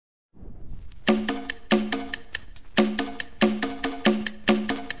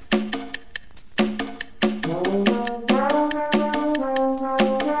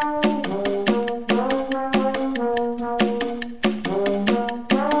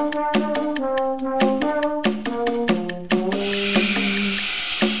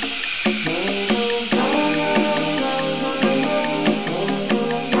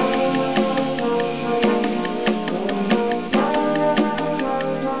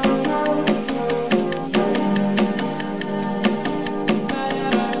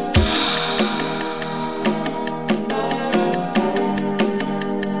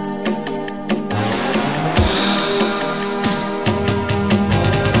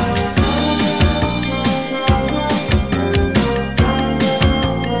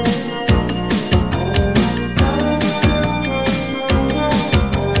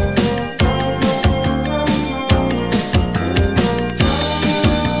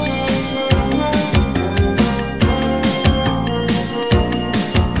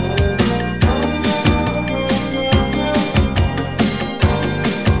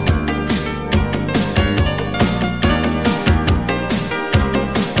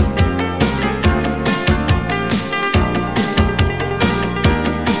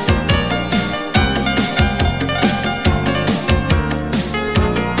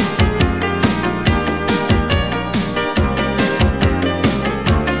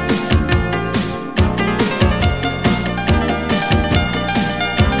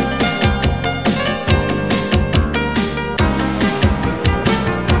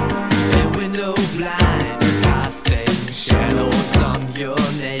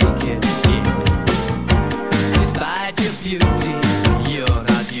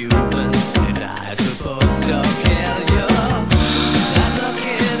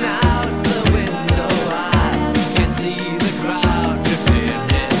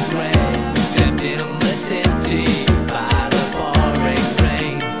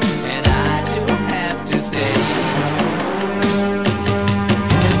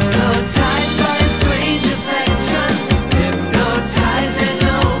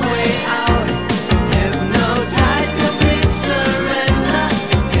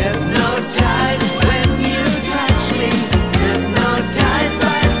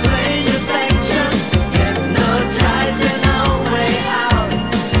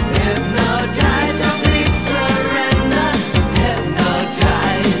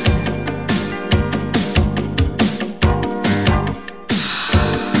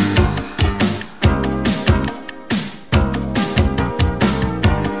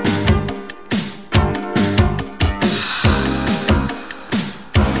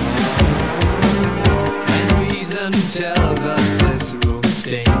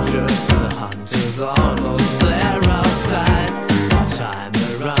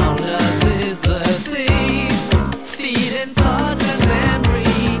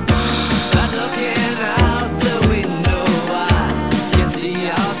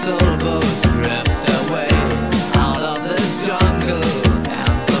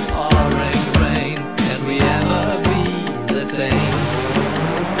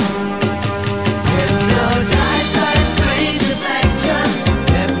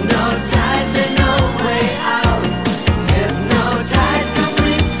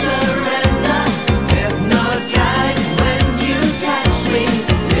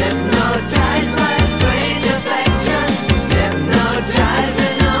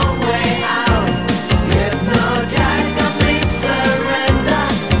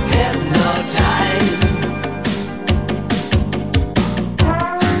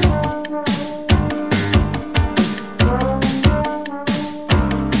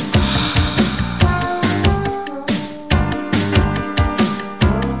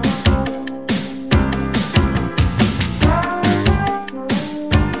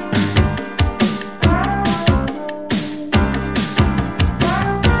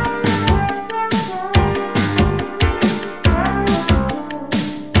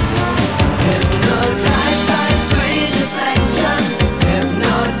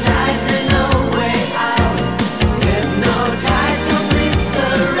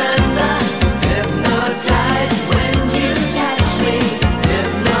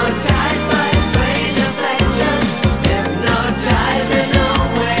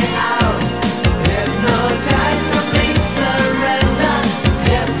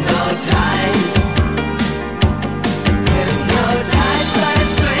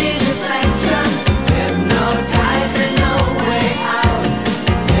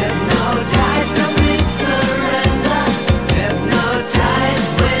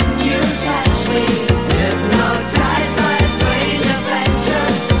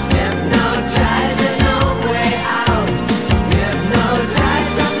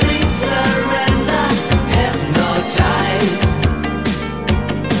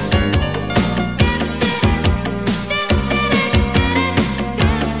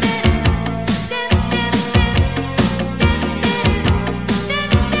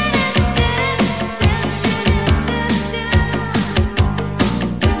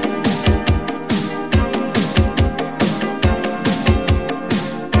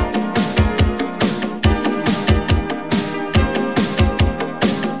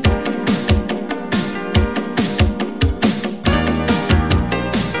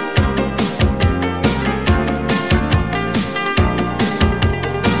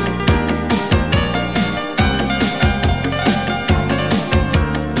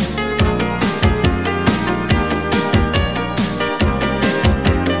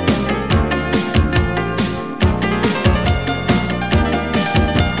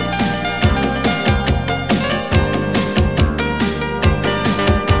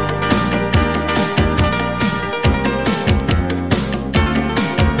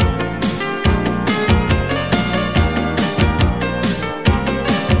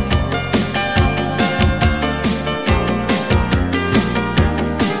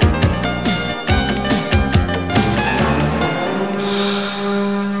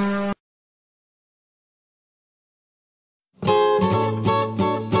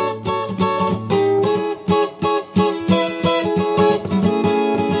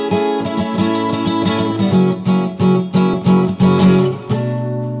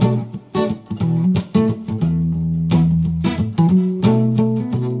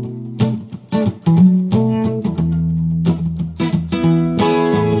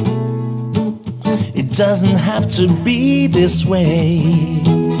doesn't have to be this way.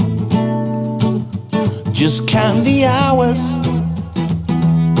 Just count the hours,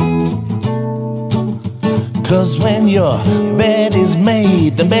 'cause when your bed is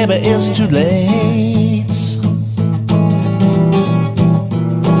made, then baby it's too late.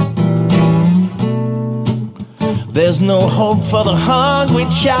 There's no hope for the hungry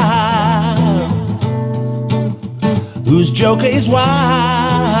child whose joker is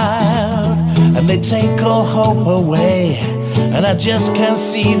wild, and they take all hope away. And I just can't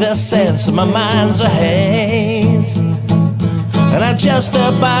see the sense, and my mind's a haze. And I just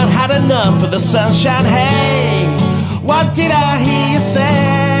about had enough of the sunshine. Hey, what did I hear you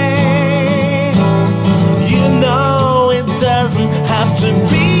say? You know it doesn't have to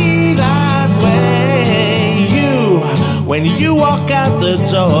be that way. When you walk out the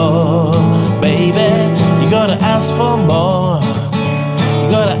door, baby, you gotta ask for more. You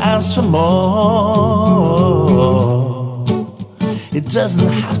gotta ask for more. It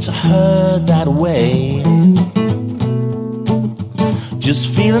doesn't have to hurt that way. Just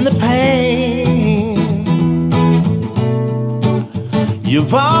feeling the pain.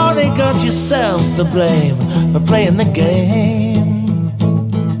 You've already got yourselves to blame for playing the game.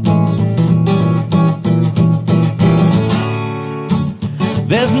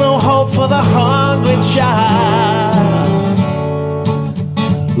 There's no hope for the hungry child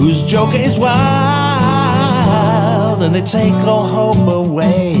whose joker is wild, and they take all hope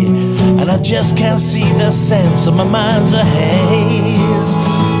away. And I just can't see the sense, and my mind's a haze.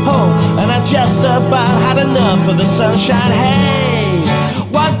 Oh, and I just about had enough of the sunshine. Hey,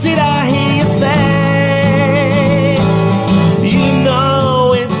 what did I hear you say? You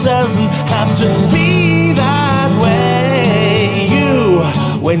know it doesn't have to be that way.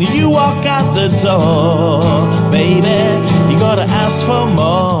 When you walk out the door, baby, you gotta ask for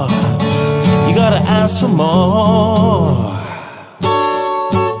more. You gotta ask for more.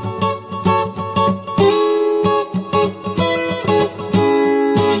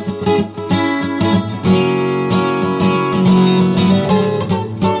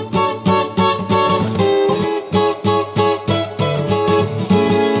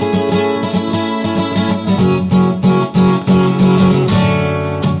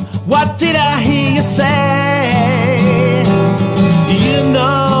 What did I hear you say? You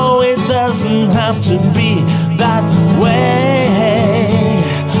know it doesn't have to be that way.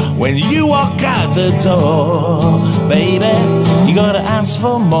 When you walk out the door, baby, you gotta ask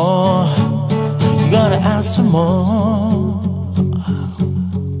for more. You gotta ask for more.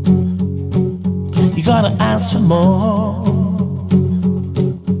 You gotta ask for more.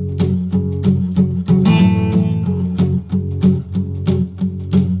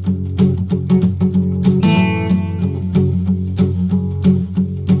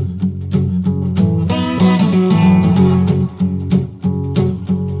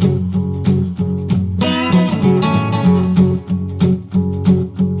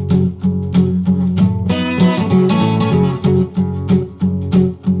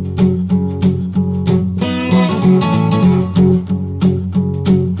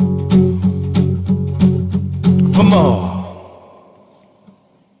 For more.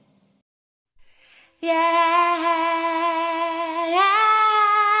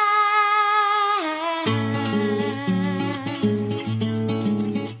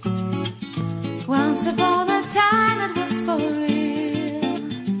 Once upon a time it was for real.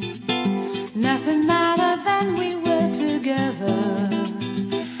 Nothing mattered than we were together,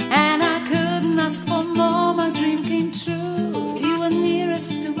 and I couldn't ask for more. My dream came true. You were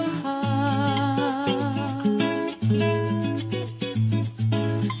nearest to my heart.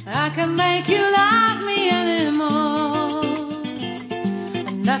 I can make you love me anymore,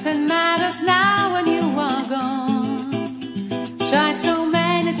 and nothing matters now when you are gone. Tried so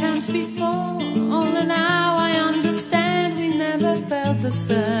many times before, only now I understand we never felt the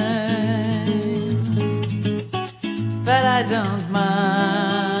same. But I don't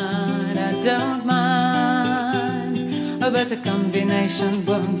mind, I don't mind. A better combination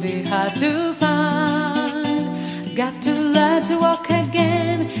won't be hard to find. Got to learn to walk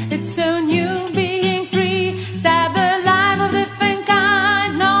again, it's so new being free. Start the life of different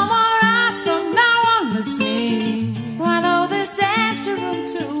kind, no more ask from now on, it's me. I know this empty room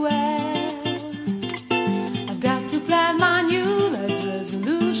too well. I've got to plan my new life's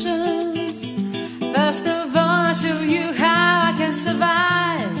resolutions. First of all, I'll show you how I can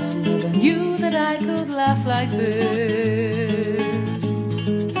survive. I never knew that I could laugh like this.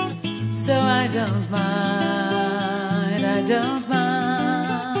 So I don't mind, I don't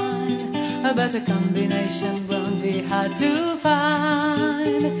mind. A A better combination won't be hard to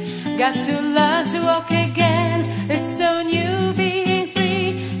find. Got to learn to walk again. It's so new being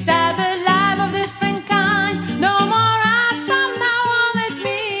free. Start a life of different kind. No more us from now on, it's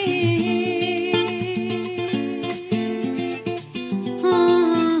me.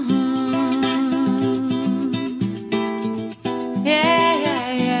 Yeah,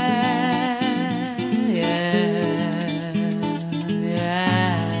 yeah, yeah, yeah.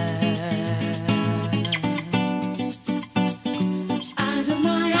 I don't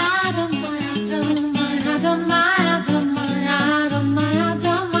mind, I don't mind, I don't mind, I don't mind, I don't mind, I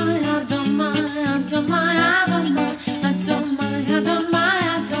don't mind, I don't mind, I don't mind, I don't mind, I don't mind,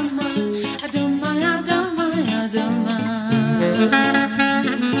 I don't mind, I don't mind, I don't mind, I don't mind, I don't mind, I don't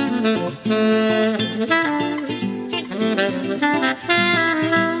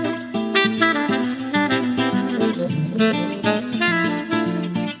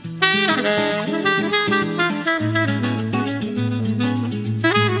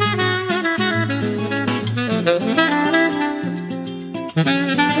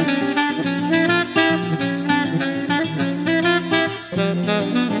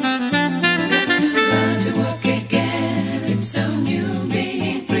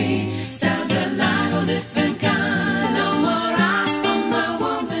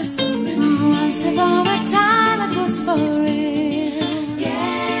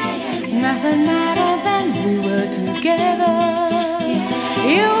nothing mattered than we were together.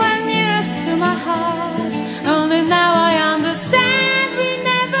 You were nearest to my heart. Only now I understand we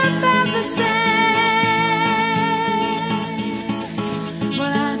never felt the same.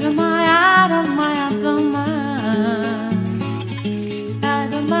 But I don't mind, I don't mind, I don't mind. I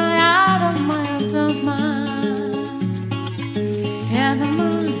don't mind, I don't mind, I don't mind. I don't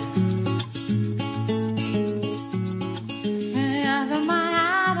mind. I don't mind,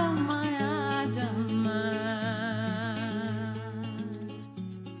 I don't mind, I don't mind.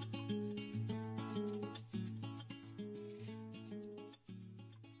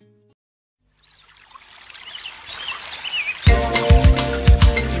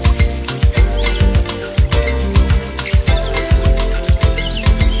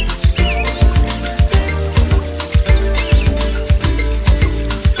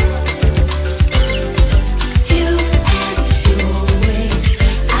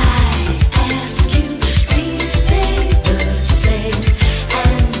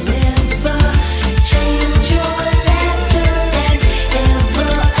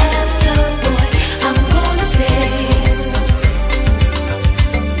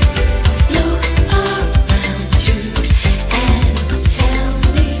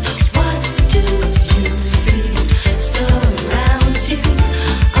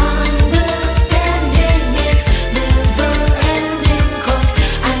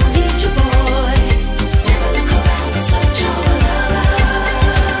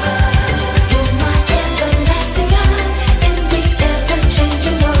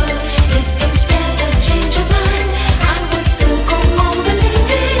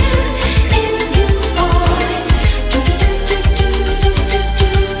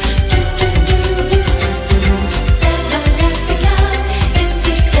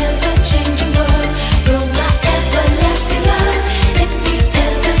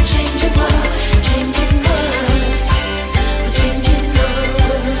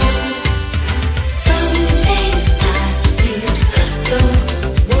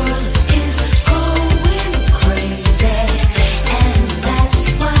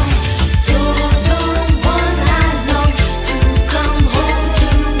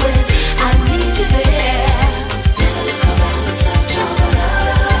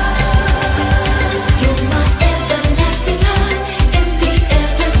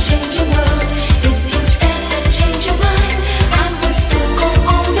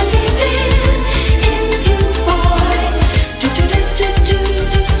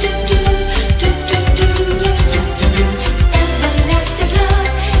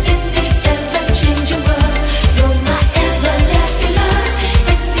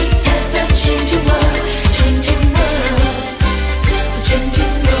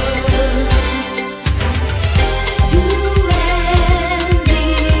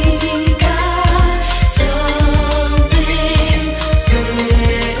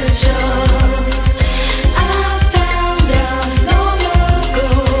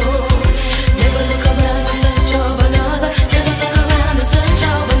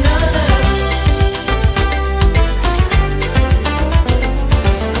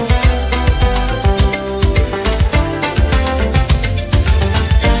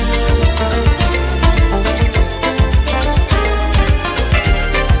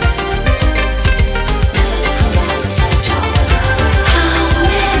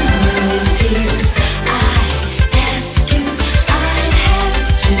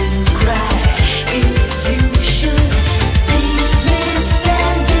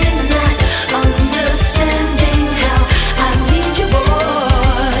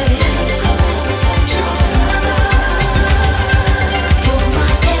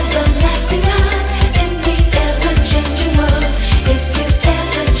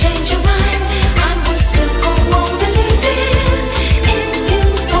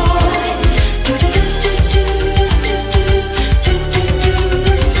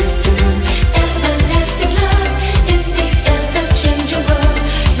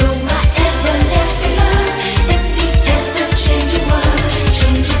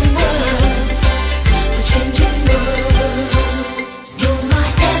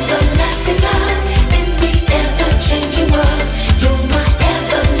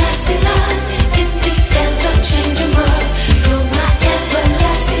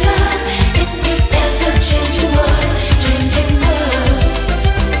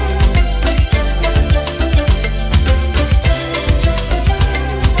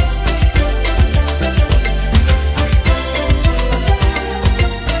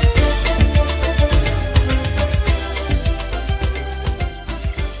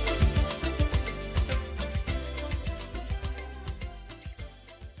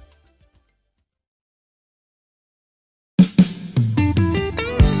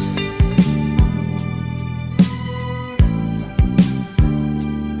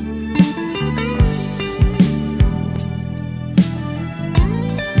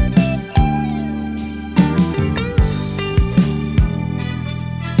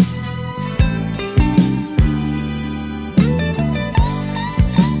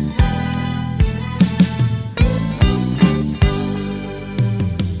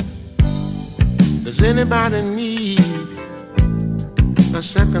 Does anybody need a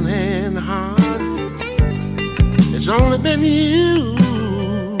second-hand heart? It's only been used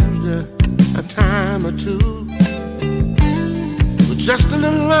a time or two. With just a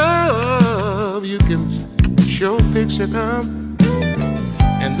little love, you can sure fix it up.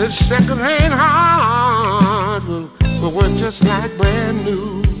 And this second-hand heart will work just like brand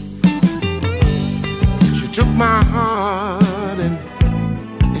new. She took my heart and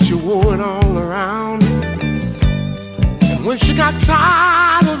she wore it all around. And when she got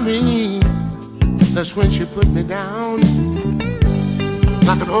tired of me, that's when she put me down.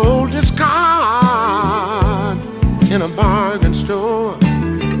 Like an old discard in a bargain store.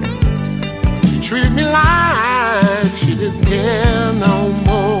 She treated me like she didn't care no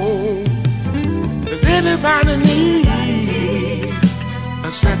more. Does anybody need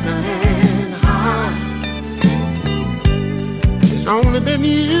a second-hand heart? It's only been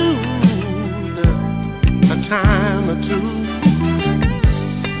used a time or two.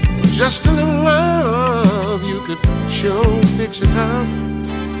 Just a little love, you could sure fix it up.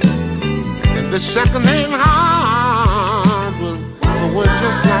 And the second-hand heart will work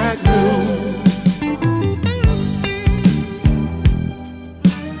just like new.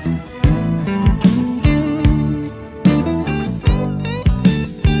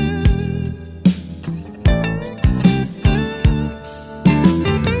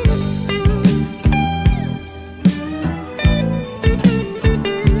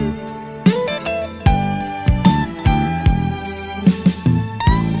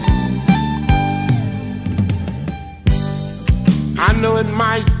 I know it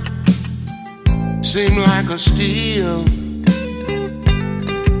might seem like a steal,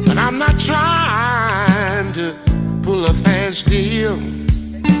 but I'm not trying to pull a fast deal.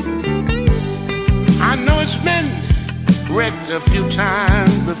 I know it's been wrecked a few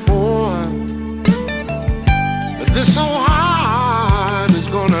times before, but this old heart is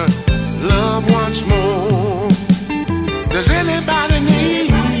gonna love once more. Does anybody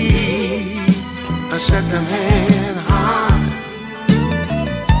need a second-hand heart?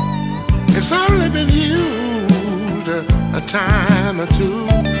 It's only been used a time or two.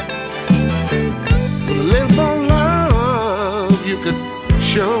 With a little more love, you could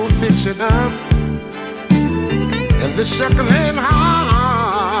sure fix it up. And this second-hand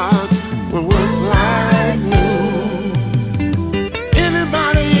heart will work like new.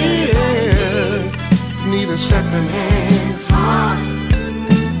 Anybody here need a second-hand heart?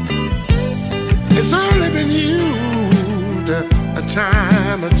 It's only been used a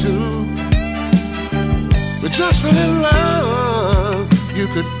time or two. With just a little love, you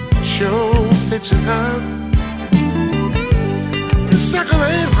could sure fix it up. The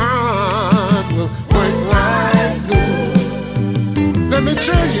second-hand heart will work like new. Let me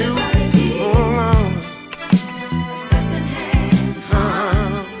tell you, oh Lord, a second-hand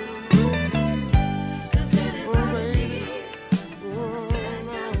heart. Does anybody need a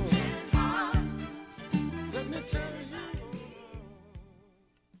second-hand heart? Let me tell you.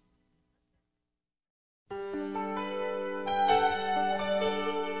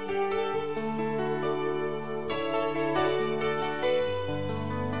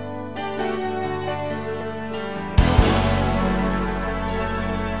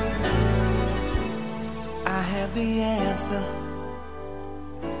 The answer.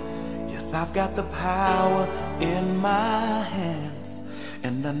 Yes, I've got the power in my hands,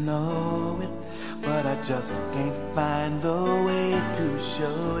 and I know it, but I just can't find the way to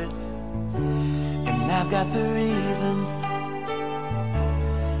show it. And I've got the reasons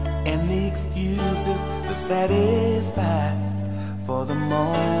and the excuses that satisfy for the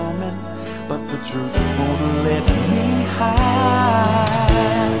moment, but the truth won't let me hide.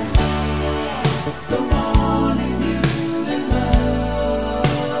 The morning you in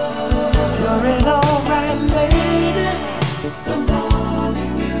love, you're an alright lady. The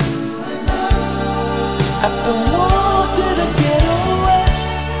morning you in love, I don't want you to get away.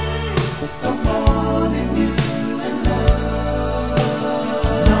 The morning you in love,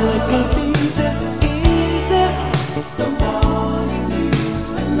 no, it can't be this easy. The morning you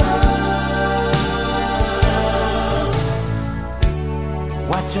in love,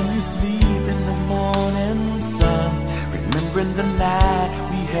 watching you sleep in the morning sun, remembering the night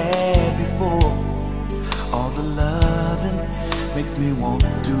we had before. All the loving makes me want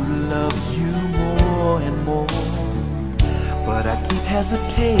to love you more and more. But I keep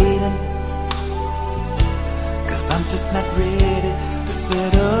hesitating, 'cause I'm just not ready to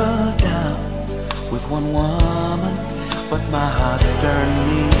settle down with one woman. But my heart's turned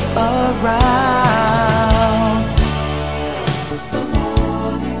me around. The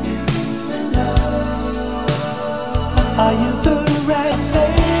morning you in love,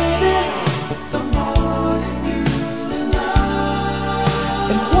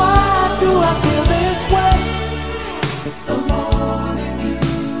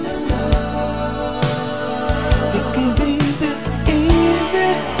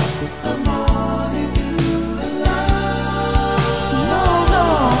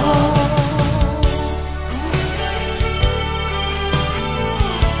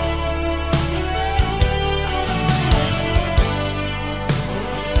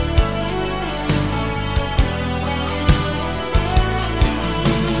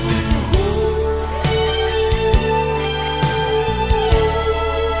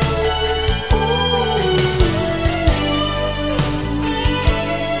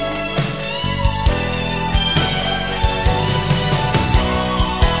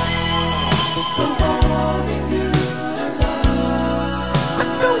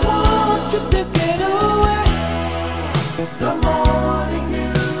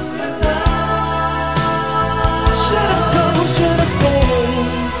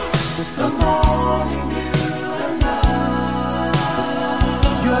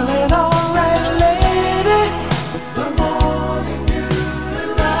 Darling, all right, lady. The morning you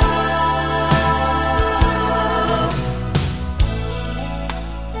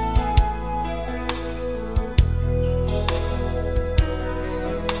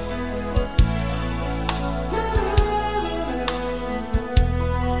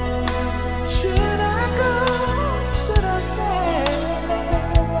should I go? Should I stay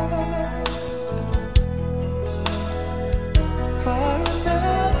for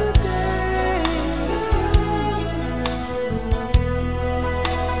another day?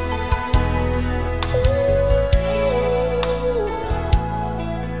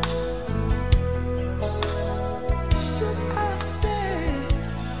 Should I stay?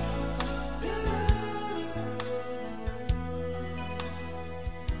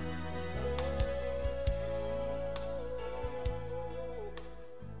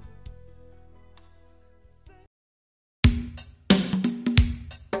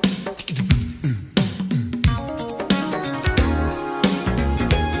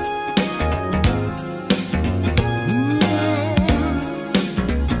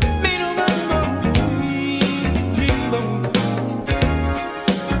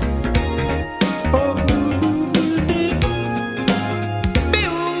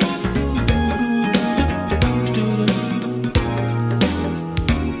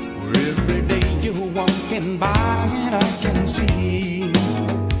 Every day you're walking by and I can see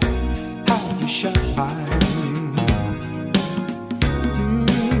how you shine.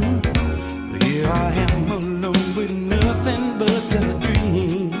 Here I am alone with nothing but a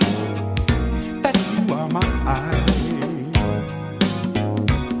dream that you are mine.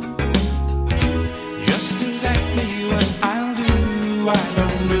 Just exactly what I'll do, I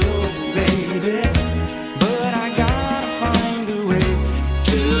don't know, baby, but I gotta find a way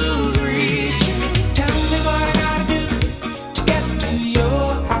to reach you. Tell me what I gotta do to get to your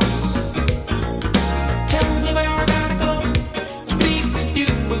house. Tell me where I gotta go to be with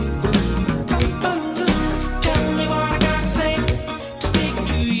you. Tell me what I gotta say to speak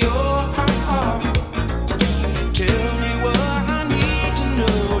to your heart. Tell me what I need to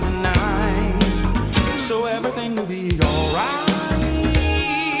know tonight, so everything will be alright.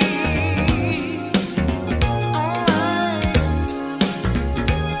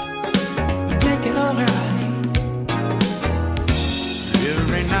 Make it alright.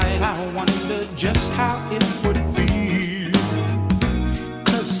 Every night I wonder just how it would feel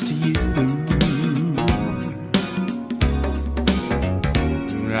close to you.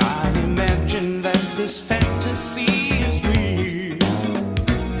 I imagine that this fantasy is real.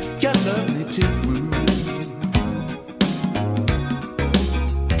 You love me too.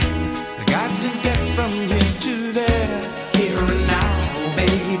 I got to get from here to there, here and now,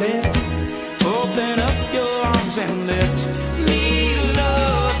 baby. Open up your arms and let me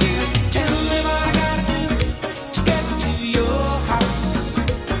love you. Tell me what I gotta do to get to your house.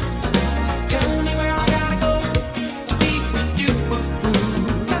 Tell me where I gotta go to be with you.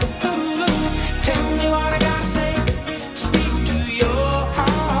 Tell me what I gotta say to speak to your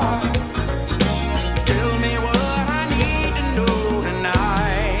heart.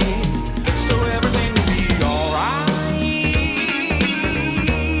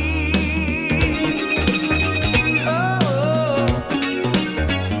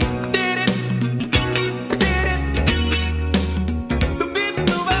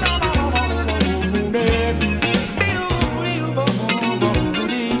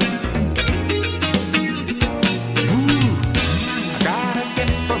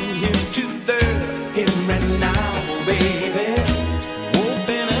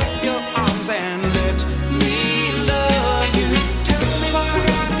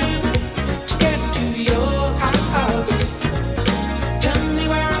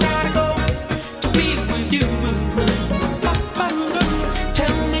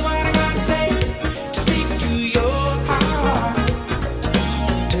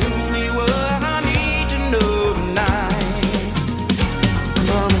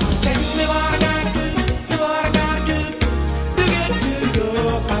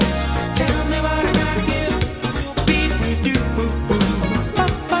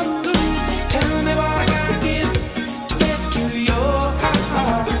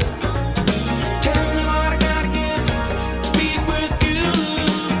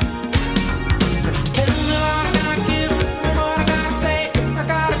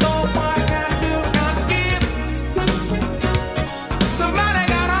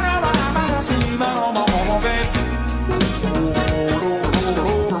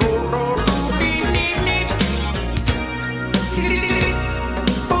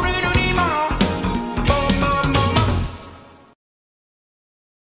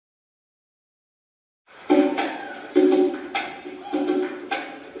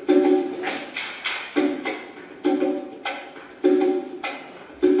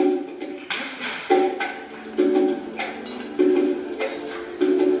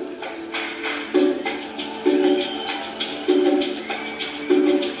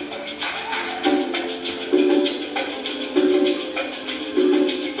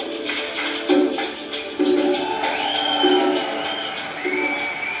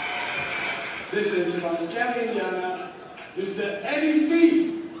 This is from Cali, Indiana, Mr. Eddie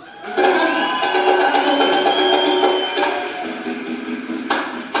C. International.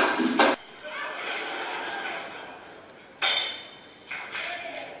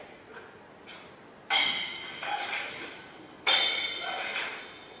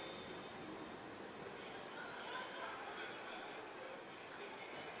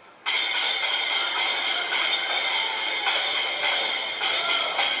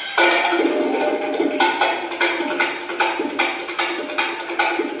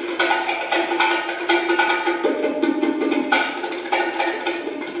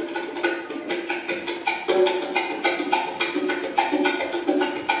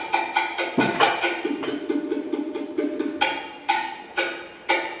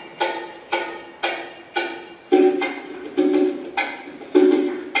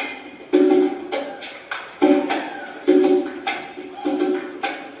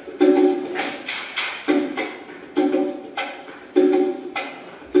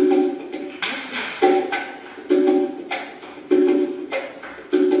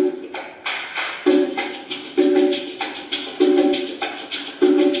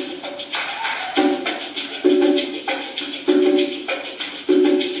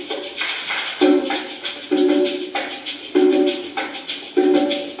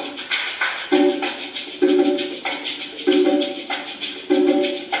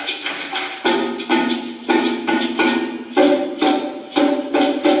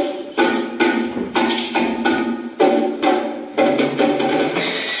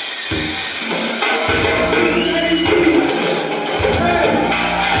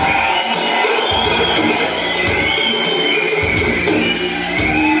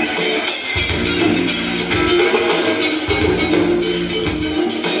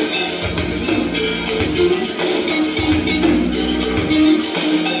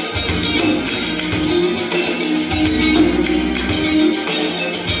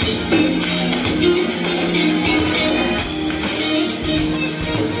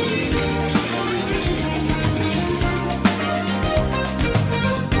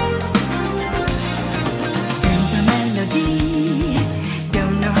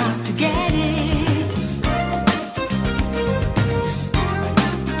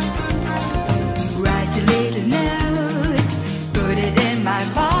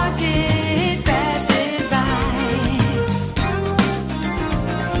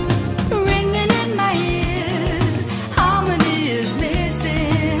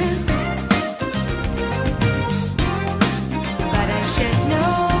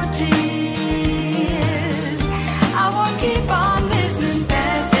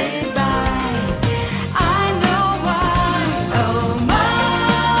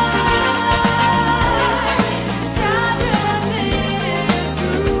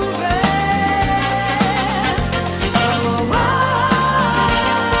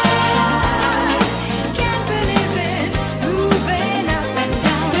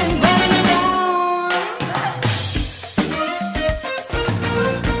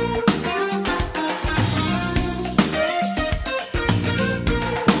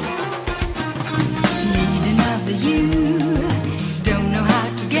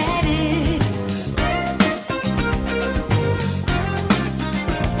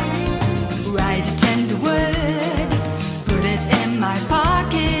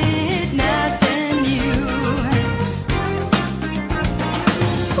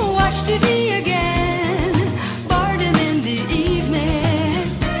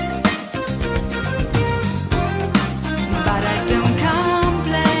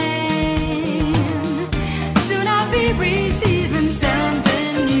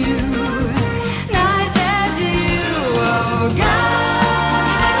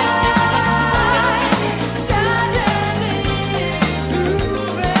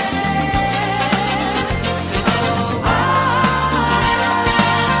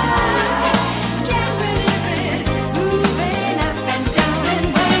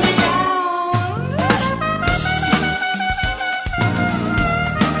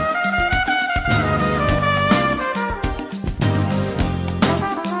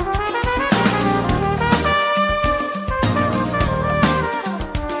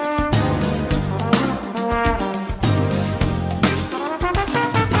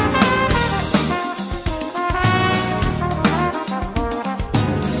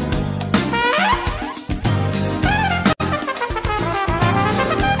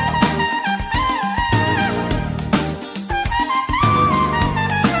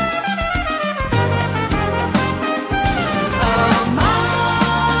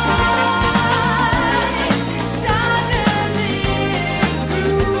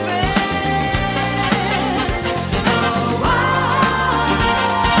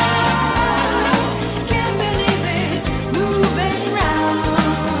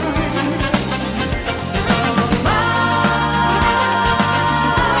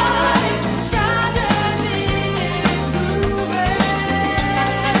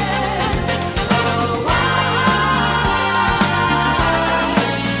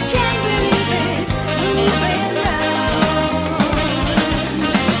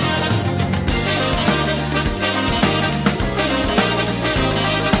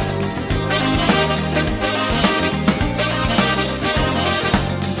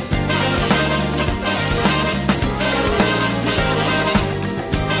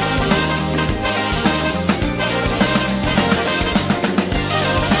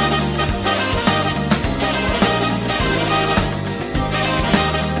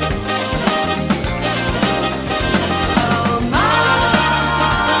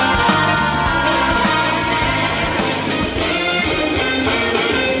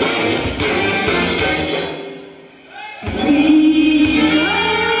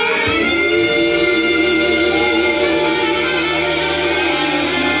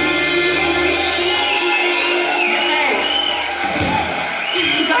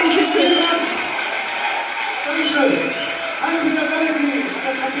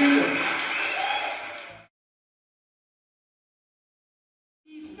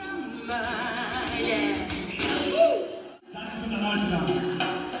 Das ist unser neues Name.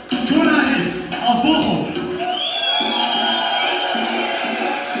 Kuna S. aus Bochum.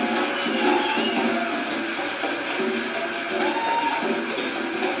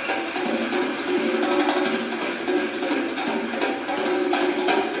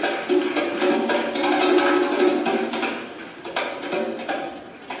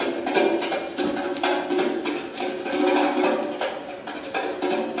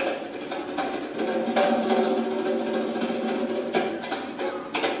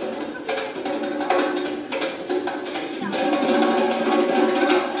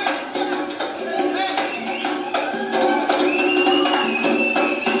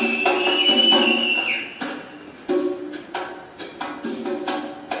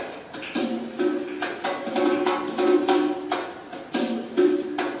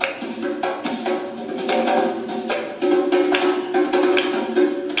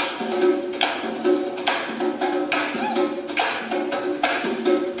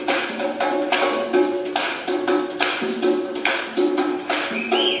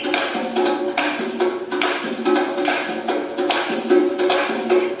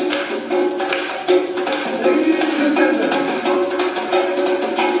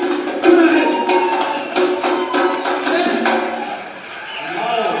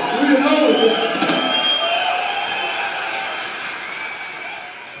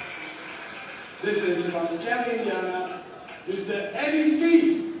 This is from Cali, Indiana, Mr. Eddie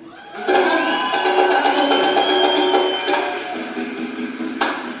C.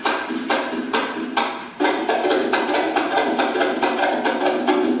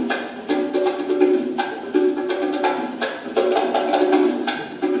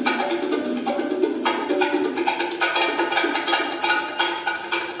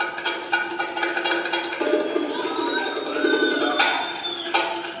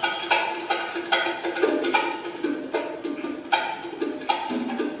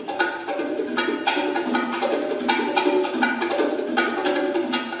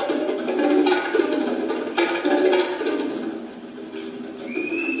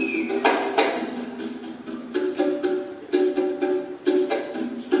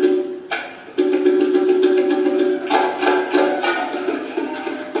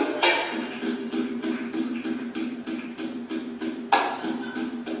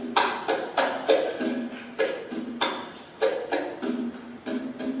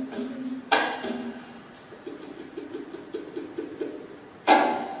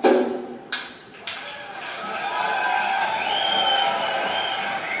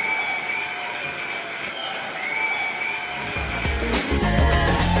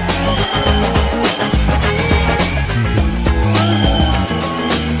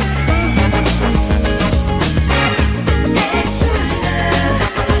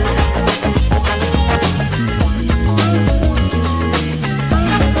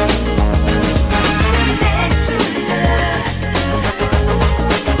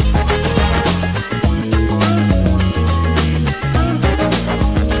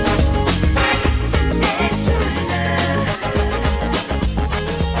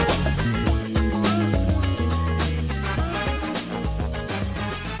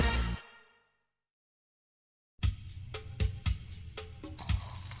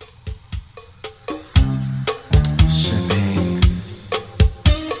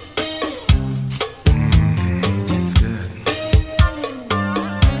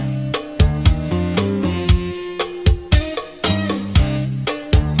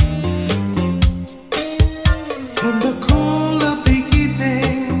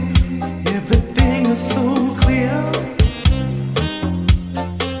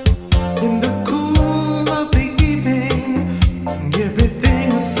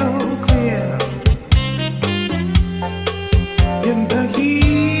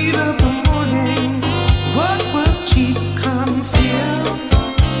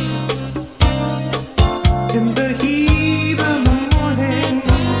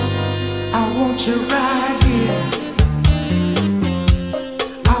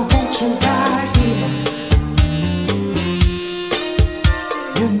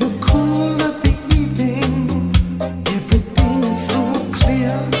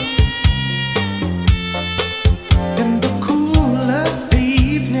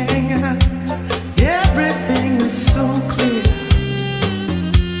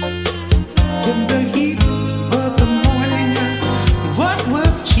 In the heat of the morning, what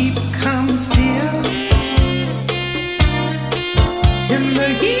was cheap comes dear.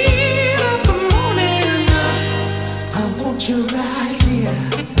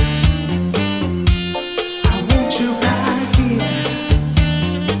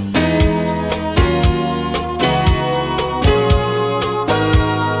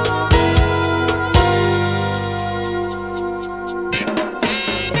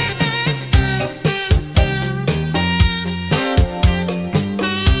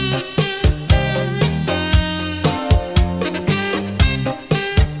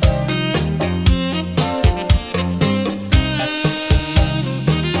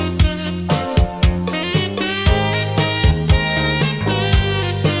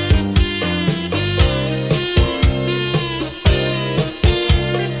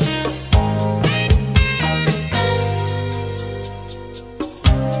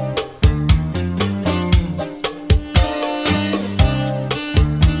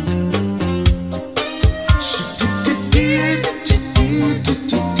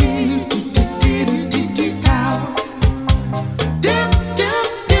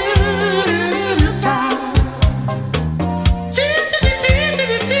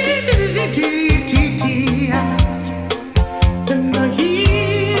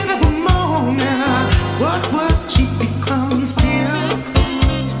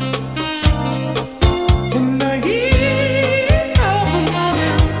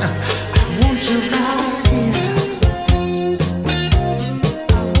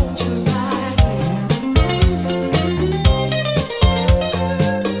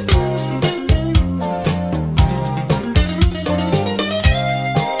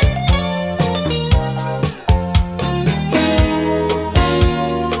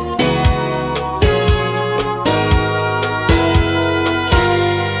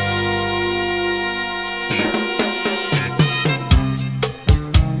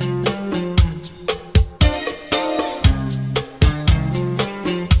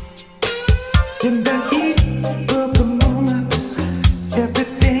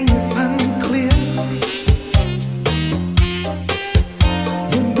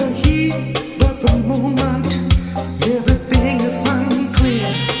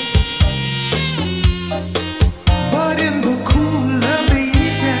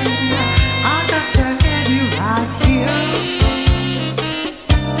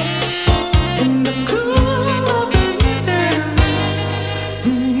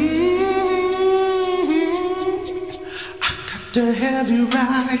 you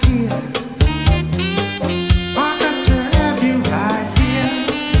right here. I got to have you right here.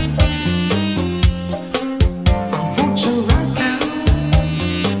 I want you right now,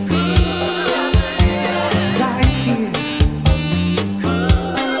 right here.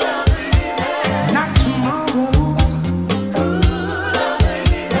 Not tomorrow,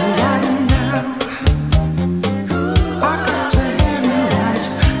 right now. I got to have you right.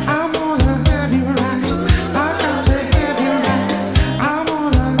 I wanna have you right. I got to have you right. I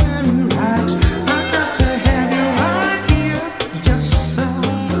wanna have you right. I got to have you right here. Yes, sir.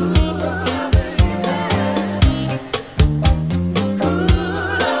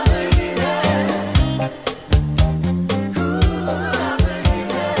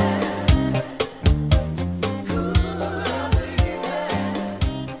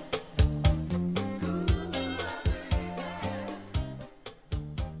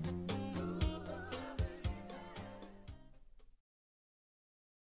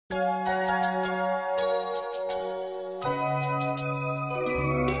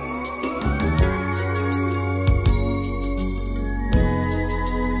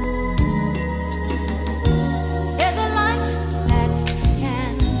 There's a light that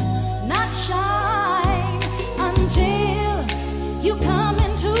can not shine until you come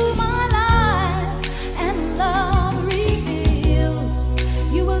into my life and love reveals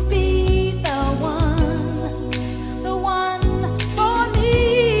you will be the one for me.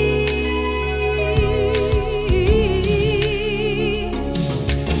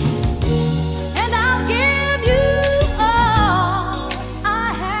 And I'll give you all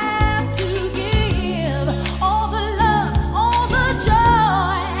I have to give, all the love, all the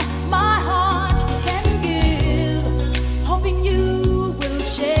joy my heart can give, hoping you will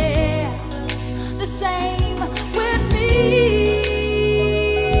share the same with me.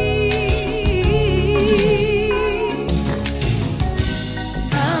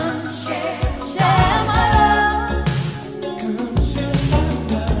 Come share my love. Come share my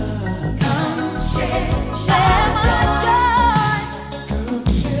love. Come share my joy. Come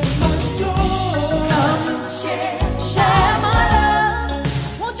share my joy. Come share my love.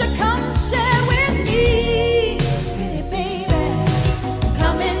 Won't you come share with me, pretty baby?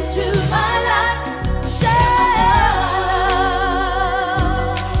 Come into my life, share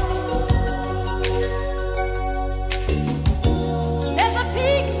love. There's a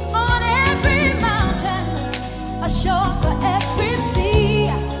peak on every mountain, a shore for every sea.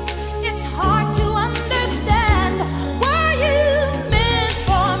 It's hard to understand were you meant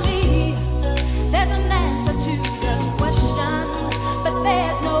for me. There's an answer to the question, but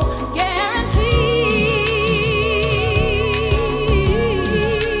there's no guarantee.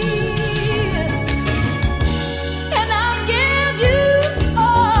 And I'll give you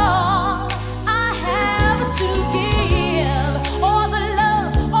all I have to give, all the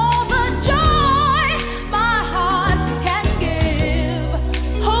love, all the joy my heart can give,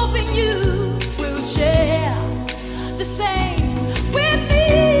 hoping you will share the same with me.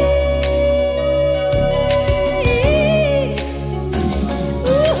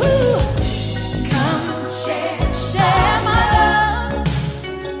 Ooh, come share my love.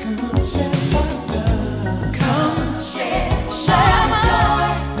 Come share my love. Come share my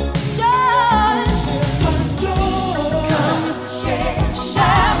joy. Come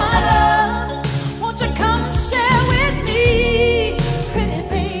share my love. Won't you come share with me, pretty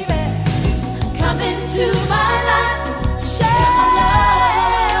baby? Come into my life, share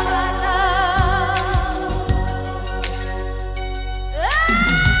my love.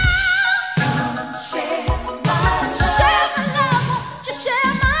 Come share my love. Won't you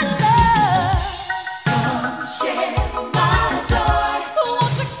share my love? Come share my joy.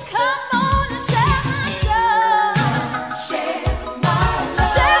 Won't you come on and share my joy? Share my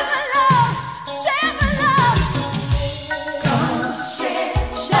love. Share my love. Come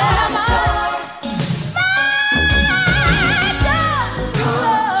share my joy. My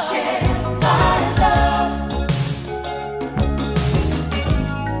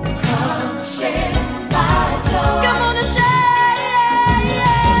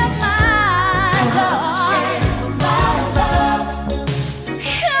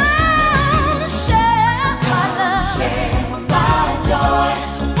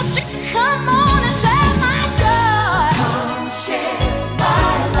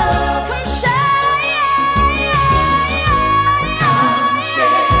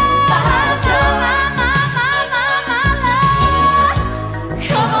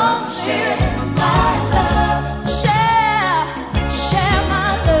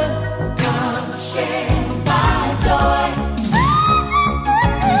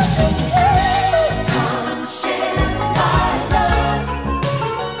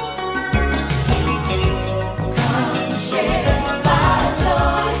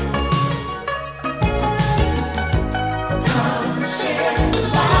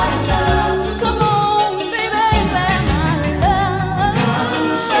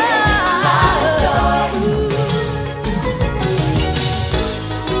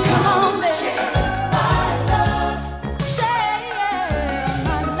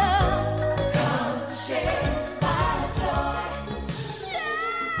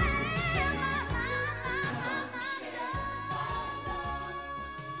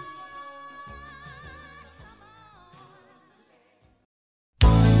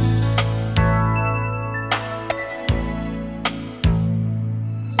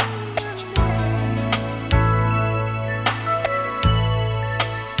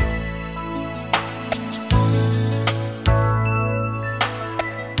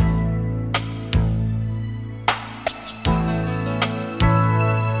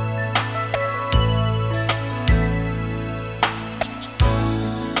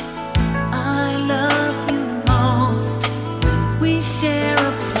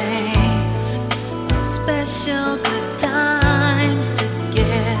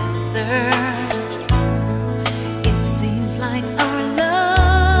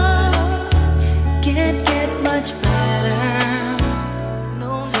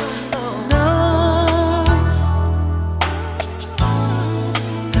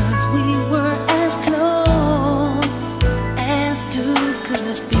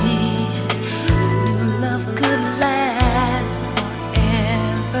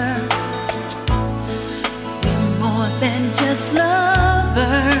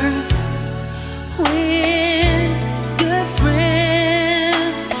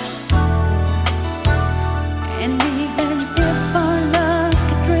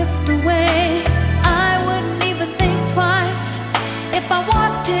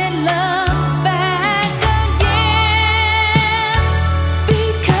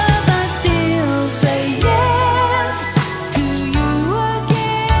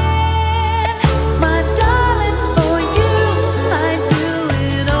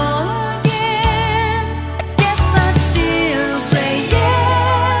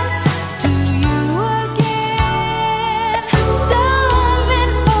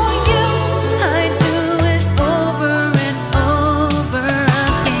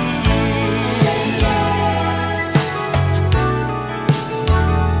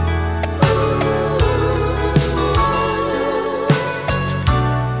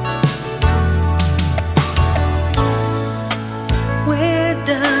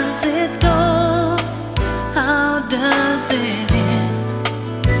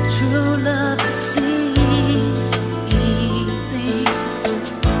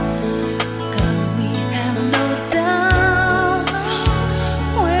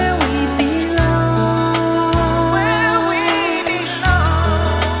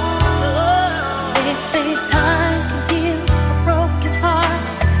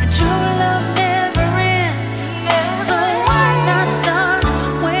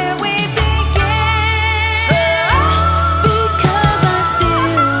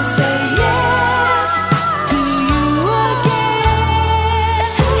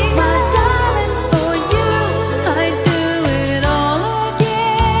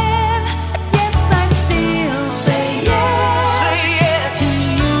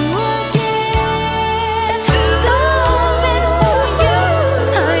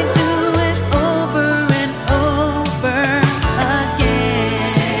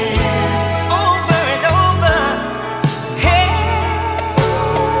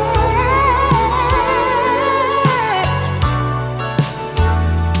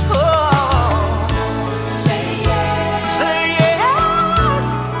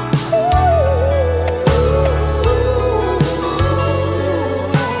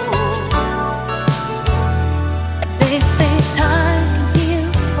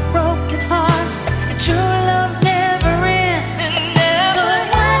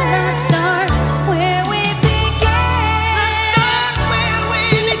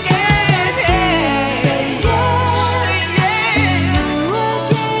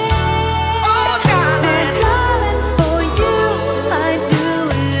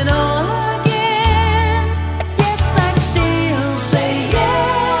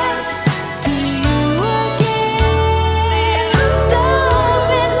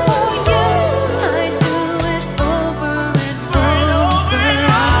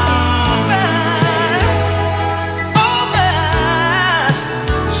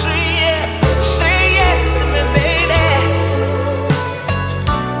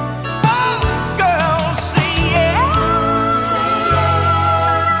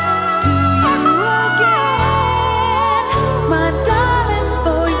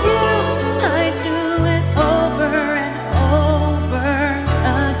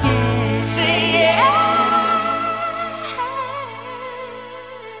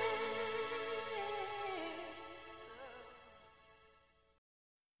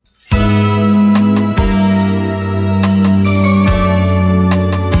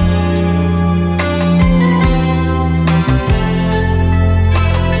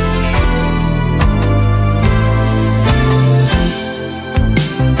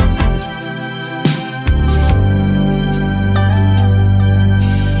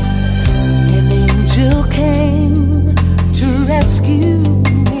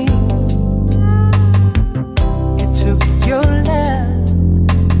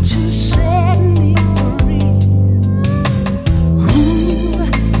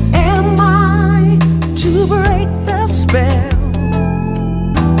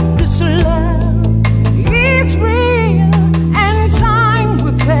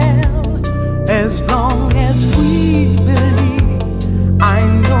As long as we believe, I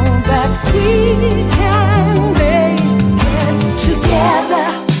know that we can make it. Together,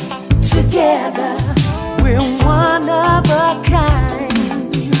 together, we're one of a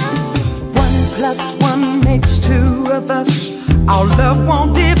kind. 1+1 makes 2 of us. Our love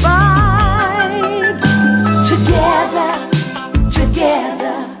won't divide. Together,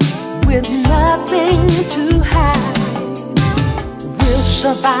 together, with nothing to hide, we'll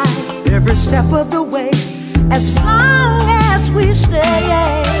survive every step of the way as long as we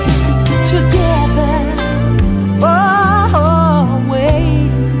stay together. Always.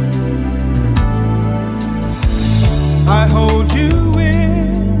 I hold you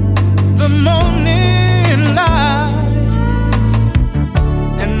in the morning light,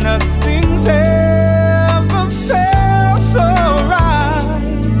 and nothing's ever felt so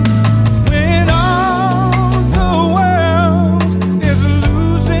right. When all the world is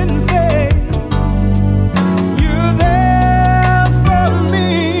losing faith, you're there for me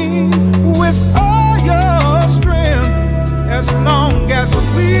with all your strength. As long as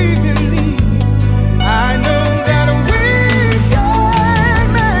we believe, I know that we can.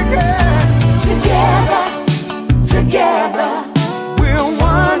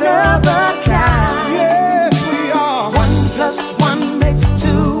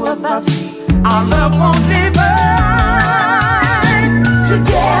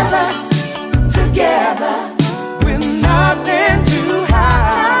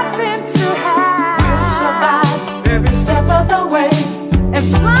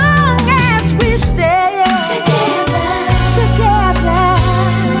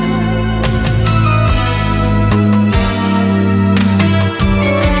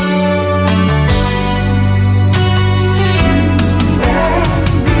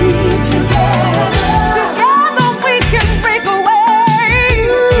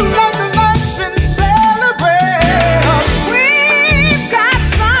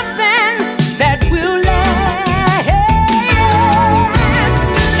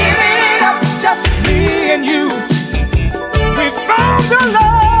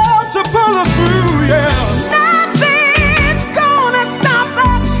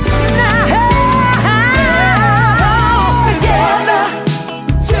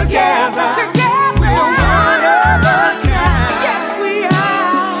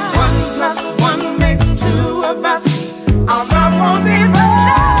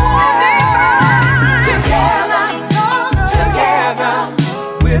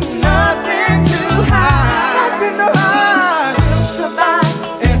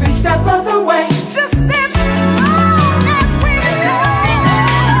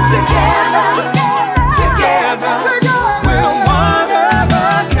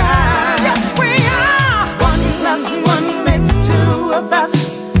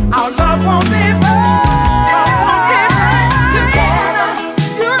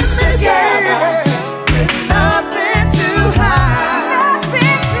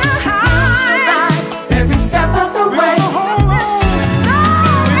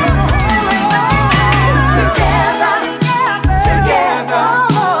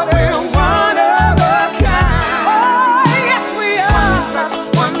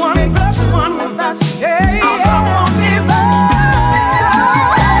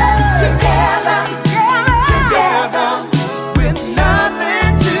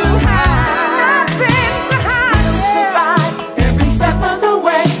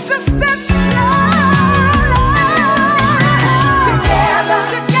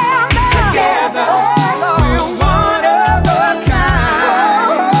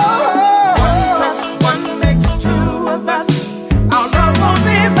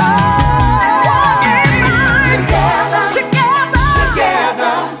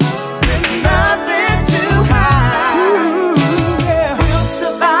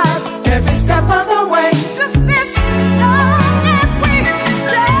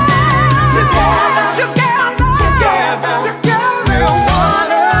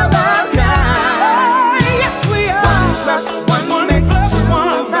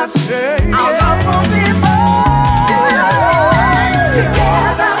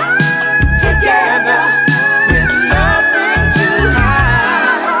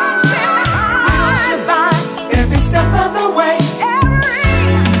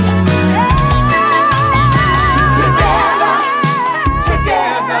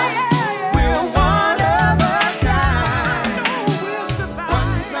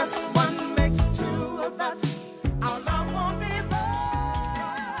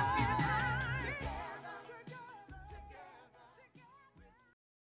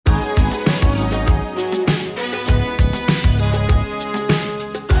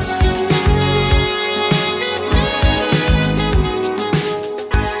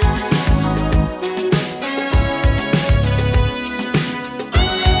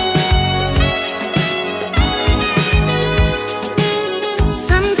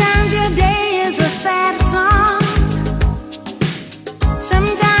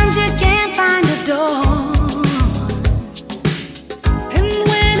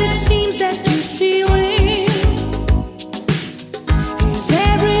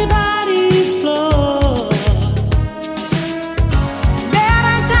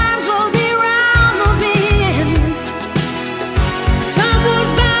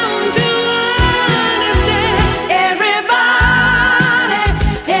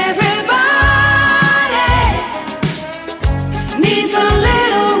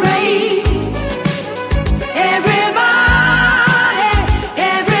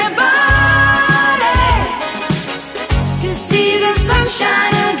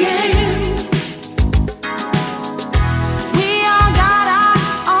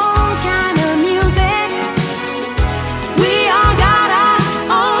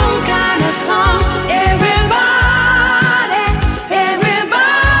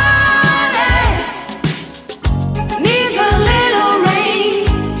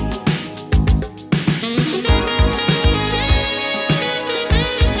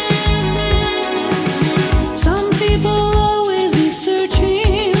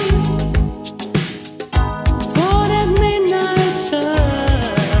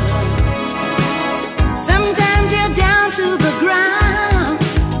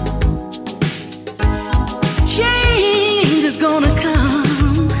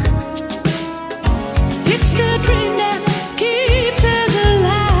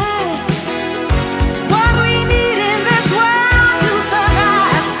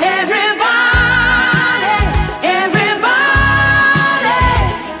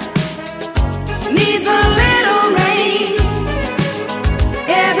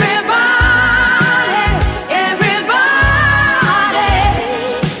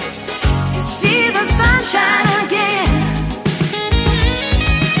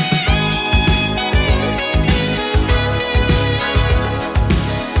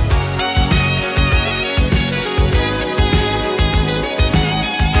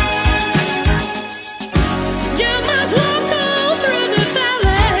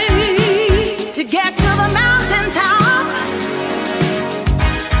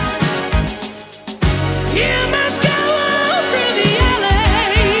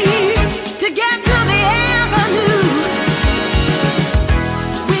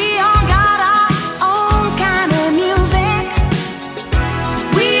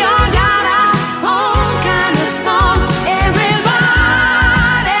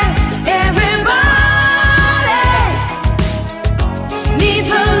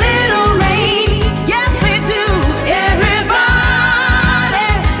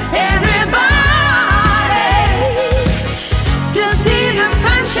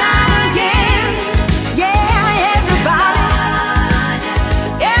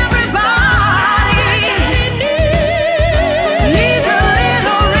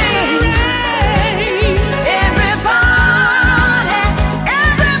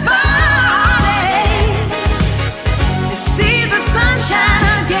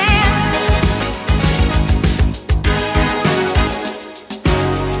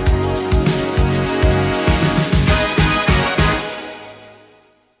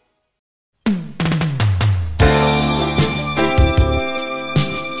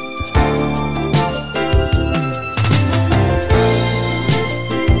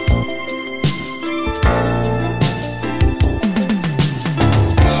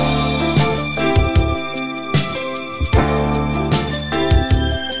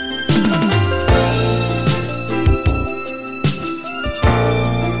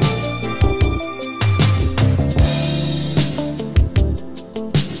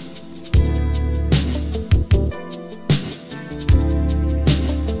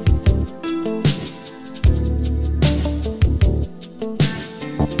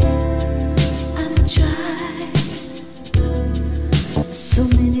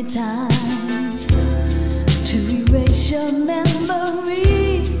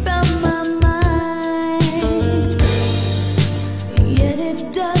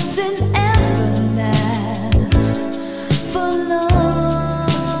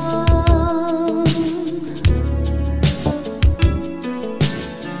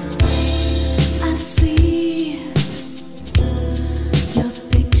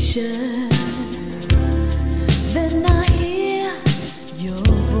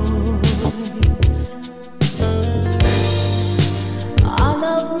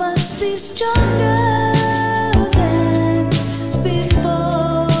 be stronger.